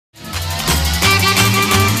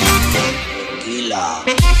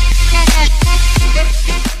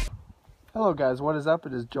Hello guys, what is up?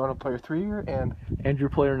 It is Jonah Player 3 here and Andrew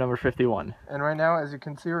Player number 51. And right now, as you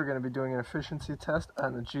can see, we're going to be doing an efficiency test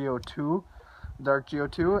on the Geo 2, Dark Geo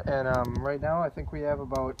 2, and right now I think we have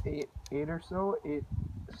about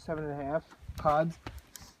 7.5 pods,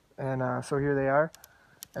 and so here they are,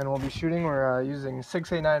 and we'll be shooting. We're using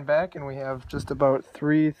 6A9 back, and we have just about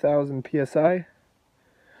 3,000 PSI.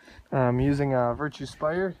 Using Virtue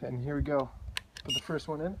Spire, and here we go. Put the first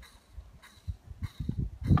one in.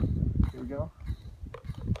 Here we go.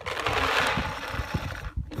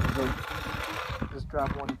 Just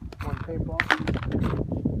drop one paintball.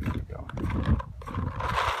 There we go.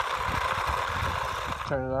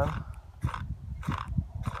 Turn it on.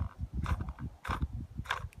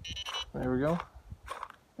 There we go.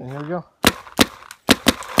 And here we go.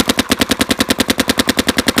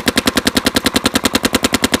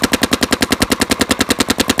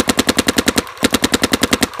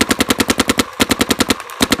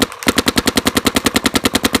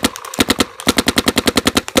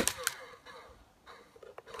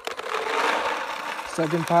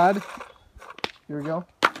 Second pod. Here we go.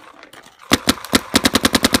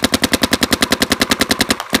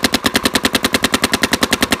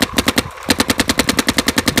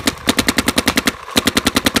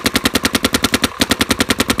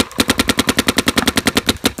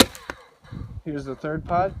 Here's the third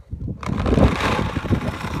pod.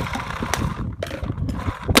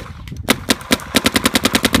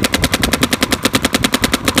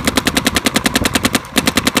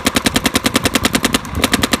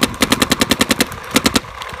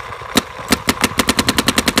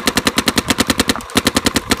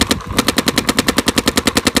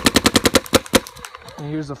 And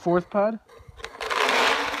here's the fourth pod.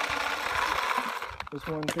 This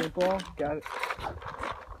one paintball, got it.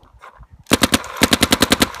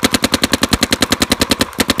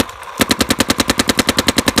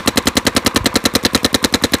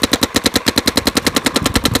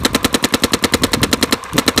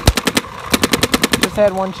 Just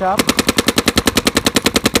had one chop.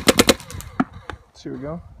 So here we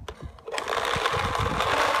go.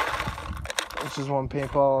 This is one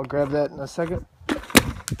paintball. I'll grab that in a second.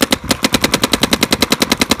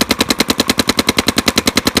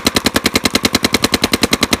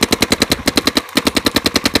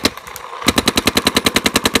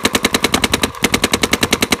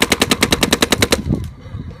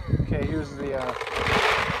 Okay, here's the, I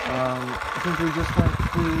think we just went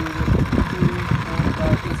through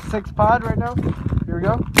the 6 pod right now. Here we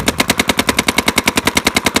go.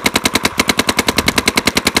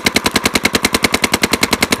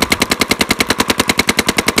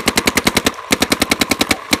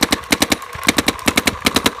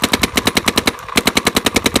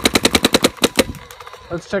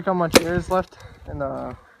 Let's check how much air is left in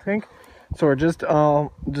the tank. So we're just a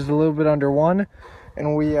little bit under 1,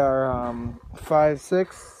 and we are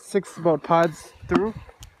 6 about pods through.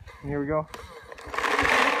 And here we go.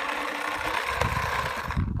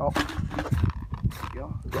 Oh, there we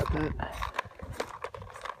go. Got that.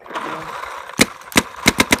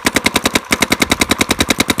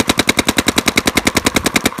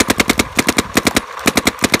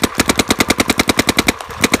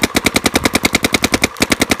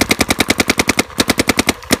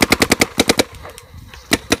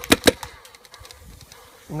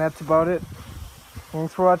 And that's about it.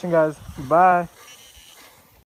 Thanks for watching, guys. Bye.